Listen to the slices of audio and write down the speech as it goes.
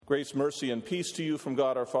Grace, mercy, and peace to you from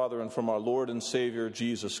God our Father and from our Lord and Savior,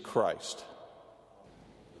 Jesus Christ.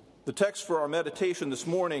 The text for our meditation this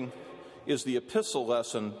morning is the epistle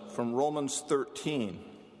lesson from Romans 13.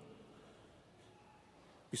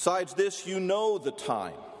 Besides this, you know the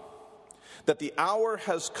time, that the hour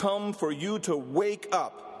has come for you to wake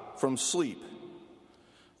up from sleep.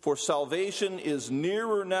 For salvation is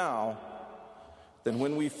nearer now than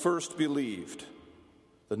when we first believed.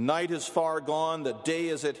 The night is far gone, the day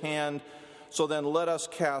is at hand, so then let us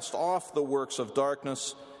cast off the works of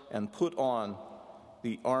darkness and put on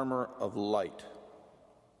the armor of light.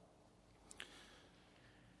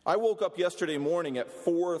 I woke up yesterday morning at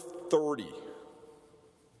 4:30.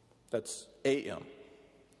 That's a.m.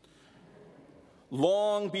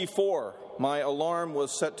 Long before my alarm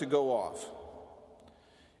was set to go off.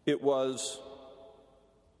 It was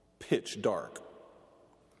pitch dark.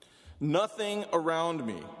 Nothing around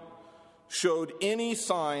me showed any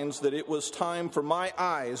signs that it was time for my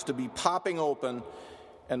eyes to be popping open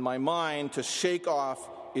and my mind to shake off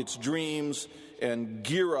its dreams and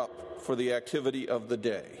gear up for the activity of the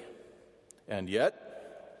day. And yet,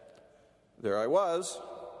 there I was,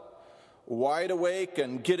 wide awake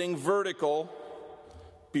and getting vertical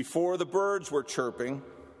before the birds were chirping,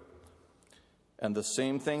 and the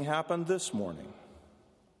same thing happened this morning.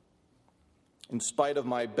 In spite of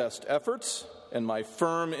my best efforts and my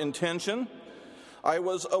firm intention, I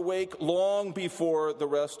was awake long before the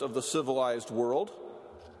rest of the civilized world,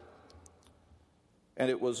 and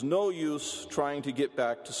it was no use trying to get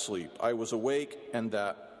back to sleep. I was awake, and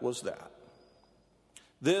that was that.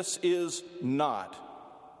 This is not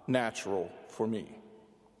natural for me.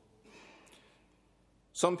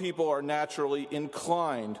 Some people are naturally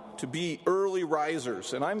inclined to be early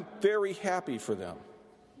risers, and I'm very happy for them.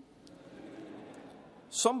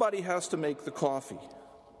 Somebody has to make the coffee.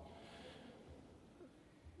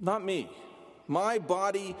 Not me. My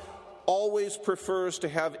body always prefers to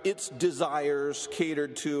have its desires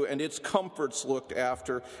catered to and its comforts looked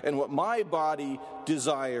after, and what my body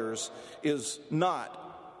desires is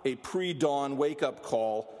not a pre-dawn wake-up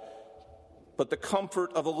call, but the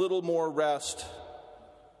comfort of a little more rest,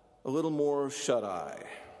 a little more shut-eye.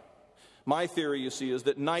 My theory, you see, is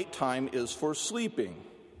that nighttime is for sleeping.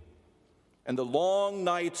 And the long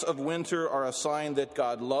nights of winter are a sign that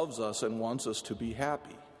God loves us and wants us to be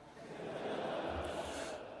happy.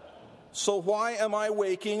 So why am I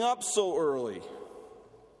waking up so early?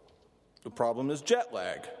 The problem is jet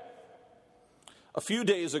lag. A few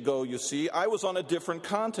days ago, you see, I was on a different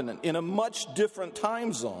continent, in a much different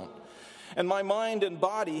time zone. And my mind and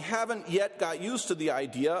body haven't yet got used to the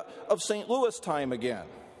idea of St. Louis time again.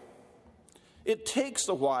 It takes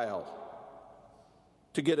a while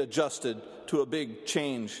to get adjusted to a big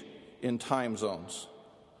change in time zones.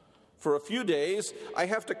 For a few days, I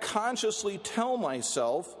have to consciously tell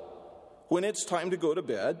myself when it's time to go to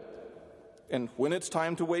bed and when it's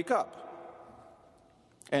time to wake up.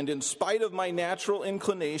 And in spite of my natural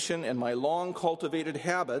inclination and my long-cultivated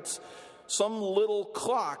habits, some little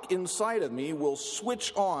clock inside of me will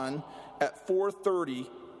switch on at 4:30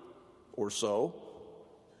 or so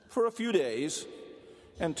for a few days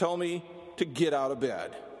and tell me to get out of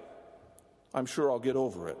bed. I'm sure I'll get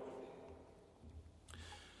over it.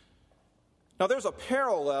 Now, there's a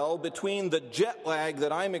parallel between the jet lag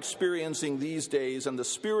that I'm experiencing these days and the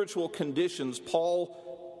spiritual conditions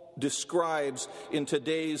Paul describes in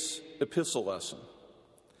today's epistle lesson.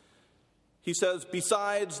 He says,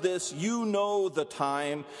 besides this, you know the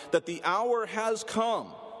time, that the hour has come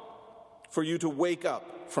for you to wake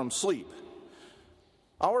up from sleep.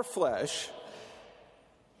 Our flesh,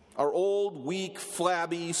 our old, weak,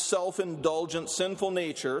 flabby, self-indulgent, sinful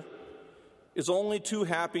nature is only too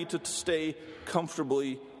happy to stay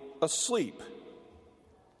comfortably asleep.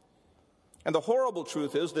 And the horrible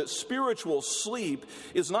truth is that spiritual sleep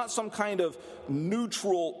is not some kind of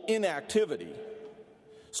neutral inactivity.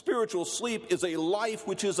 Spiritual sleep is a life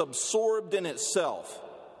which is absorbed in itself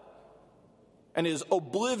and is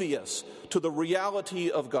oblivious to the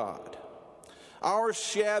reality of God. Our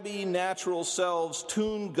shabby natural selves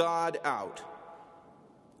tune God out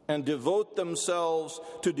and devote themselves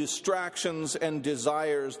to distractions and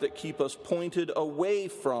desires that keep us pointed away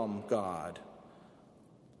from God.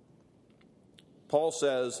 Paul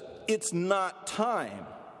says, it's not time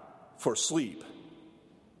for sleep.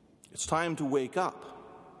 It's time to wake up.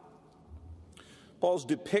 Paul's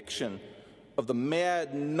depiction of the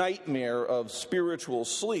mad nightmare of spiritual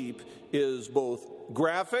sleep is both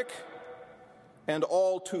graphic and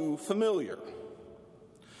all too familiar.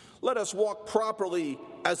 Let us walk properly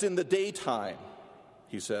as in the daytime,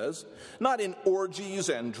 he says, not in orgies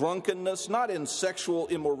and drunkenness, not in sexual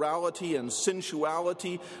immorality and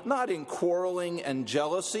sensuality, not in quarreling and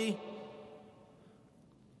jealousy.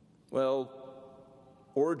 Well,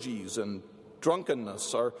 orgies and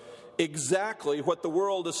drunkenness are exactly what the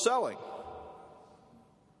world is selling.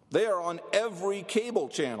 They are on every cable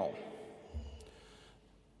channel.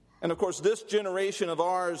 And of course, this generation of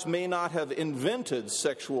ours may not have invented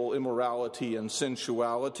sexual immorality and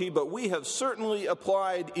sensuality, but we have certainly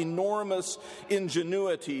applied enormous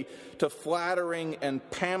ingenuity to flattering and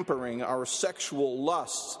pampering our sexual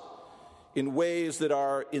lusts in ways that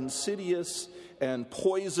are insidious and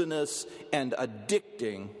poisonous and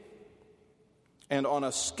addicting, and on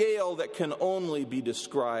a scale that can only be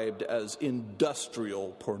described as industrial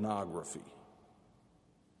pornography.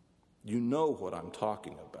 You know what I'm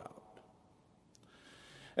talking about.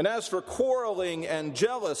 And as for quarreling and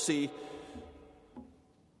jealousy,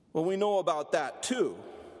 well, we know about that too.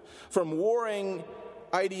 From warring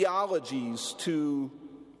ideologies to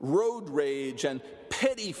road rage and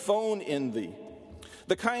petty phone envy,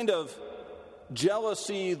 the kind of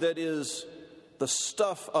jealousy that is the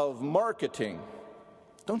stuff of marketing.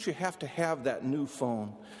 Don't you have to have that new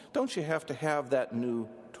phone? Don't you have to have that new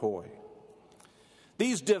toy?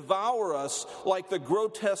 These devour us like the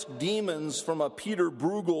grotesque demons from a Peter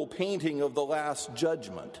Bruegel painting of the Last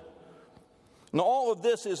Judgment. And all of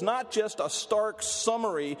this is not just a stark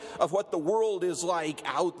summary of what the world is like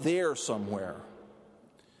out there somewhere,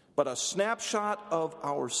 but a snapshot of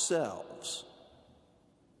ourselves.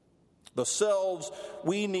 The selves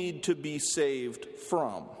we need to be saved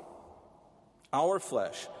from. Our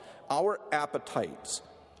flesh, our appetites,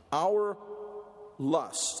 our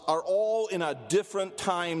lusts are all in a different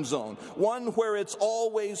time zone. One where it's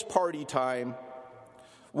always party time.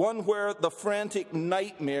 One where the frantic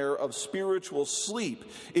nightmare of spiritual sleep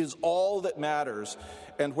is all that matters.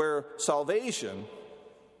 And where salvation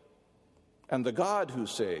and the God who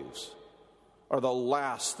saves are the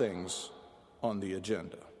last things on the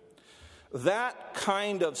agenda. That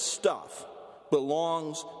kind of stuff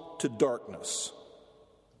belongs to darkness,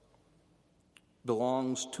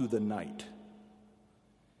 belongs to the night.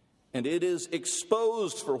 And it is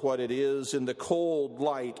exposed for what it is in the cold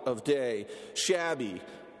light of day, shabby,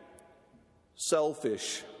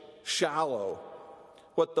 selfish, shallow,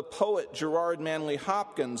 what the poet Gerard Manley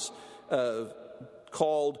Hopkins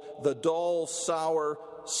called the dull, sour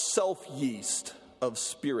self-yeast of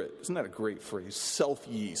spirit. Isn't that a great phrase?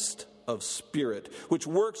 Self-yeast of spirit, which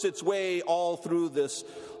works its way all through this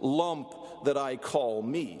lump that I call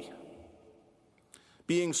me.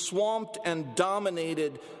 Being swamped and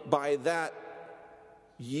dominated by that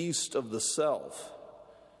yeast of the self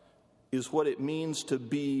is what it means to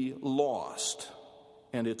be lost,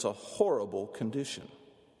 and it's a horrible condition.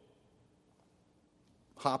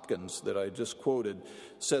 Hopkins, that I just quoted,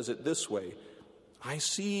 says it this way: I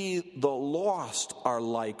see the lost are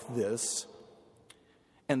like this,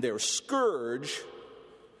 and their scourge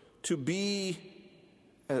to be,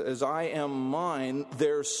 as I am mine,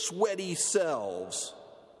 their sweaty selves,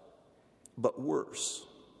 but worse.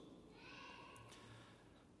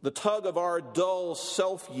 The tug of our dull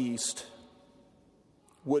self-yeast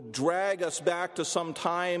would drag us back to some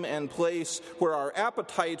time and place where our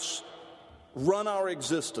appetites run our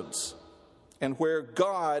existence, and where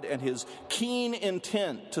God and his keen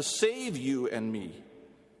intent to save you and me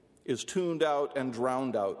is tuned out and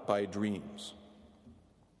drowned out by dreams.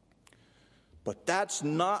 But that's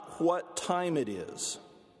not what time it is.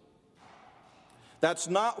 That's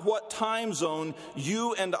not what time zone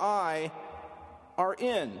you and I are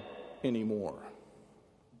in anymore.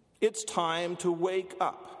 It's time to wake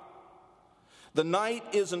up. The night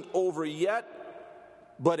isn't over yet,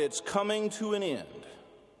 but it's coming to an end.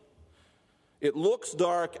 It looks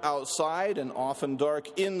dark outside and often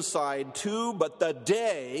dark inside too, but the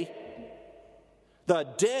day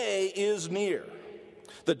is near.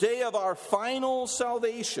 The day of our final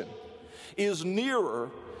salvation is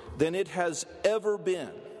nearer than it has ever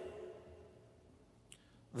been.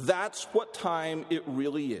 That's what time it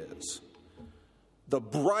really is. The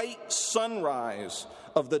bright sunrise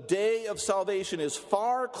of the day of salvation is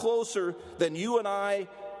far closer than you and I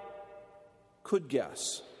could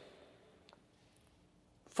guess.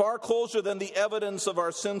 Far closer than the evidence of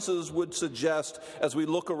our senses would suggest as we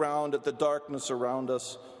look around at the darkness around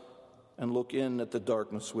us and look in at the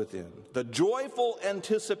darkness within. The joyful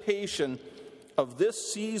anticipation of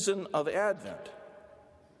this season of Advent,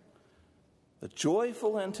 the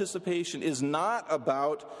joyful anticipation is not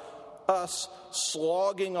about us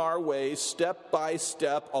slogging our way step by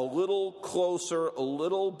step, a little closer, a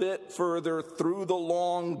little bit further through the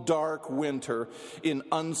long, dark winter in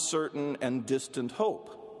uncertain and distant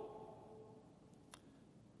hope.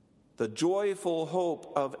 The joyful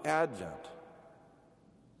hope of Advent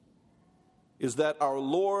is that our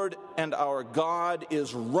Lord and our God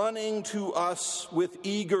is running to us with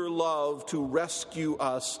eager love to rescue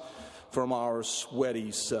us from our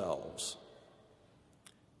sweaty selves.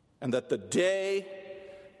 And that the day,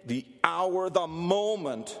 the hour, the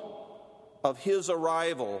moment of his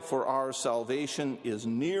arrival for our salvation is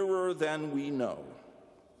nearer than we know.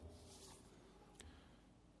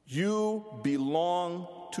 You belong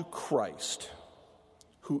to Christ,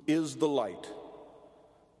 who is the light.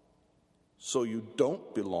 So you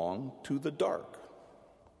don't belong to the dark.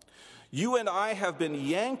 You and I have been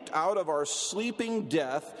yanked out of our sleeping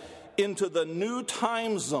death into the new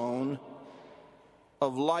time zone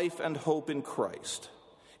of life and hope in Christ.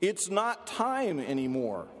 It's not time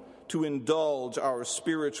anymore to indulge our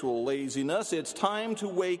spiritual laziness. It's time to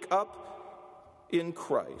wake up in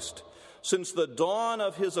Christ. Since the dawn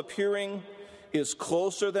of his appearing is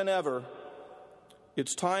closer than ever,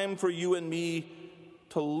 it's time for you and me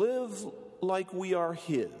to live like we are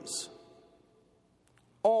his.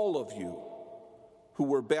 All of you who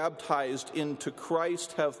were baptized into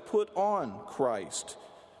Christ have put on Christ,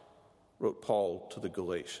 wrote Paul to the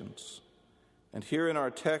Galatians. And here in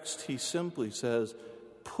our text, he simply says,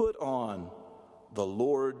 put on the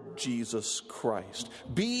Lord Jesus Christ.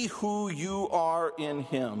 Be who you are in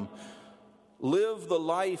him. Live the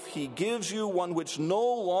life he gives you, one which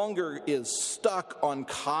no longer is stuck on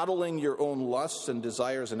coddling your own lusts and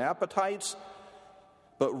desires and appetites,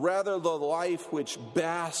 but rather the life which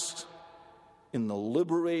basks in the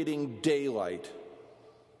liberating daylight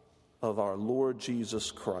of our Lord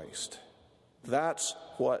Jesus Christ. That's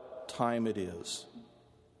what time it is.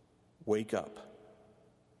 Wake up.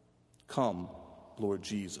 Come, Lord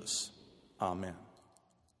Jesus. Amen.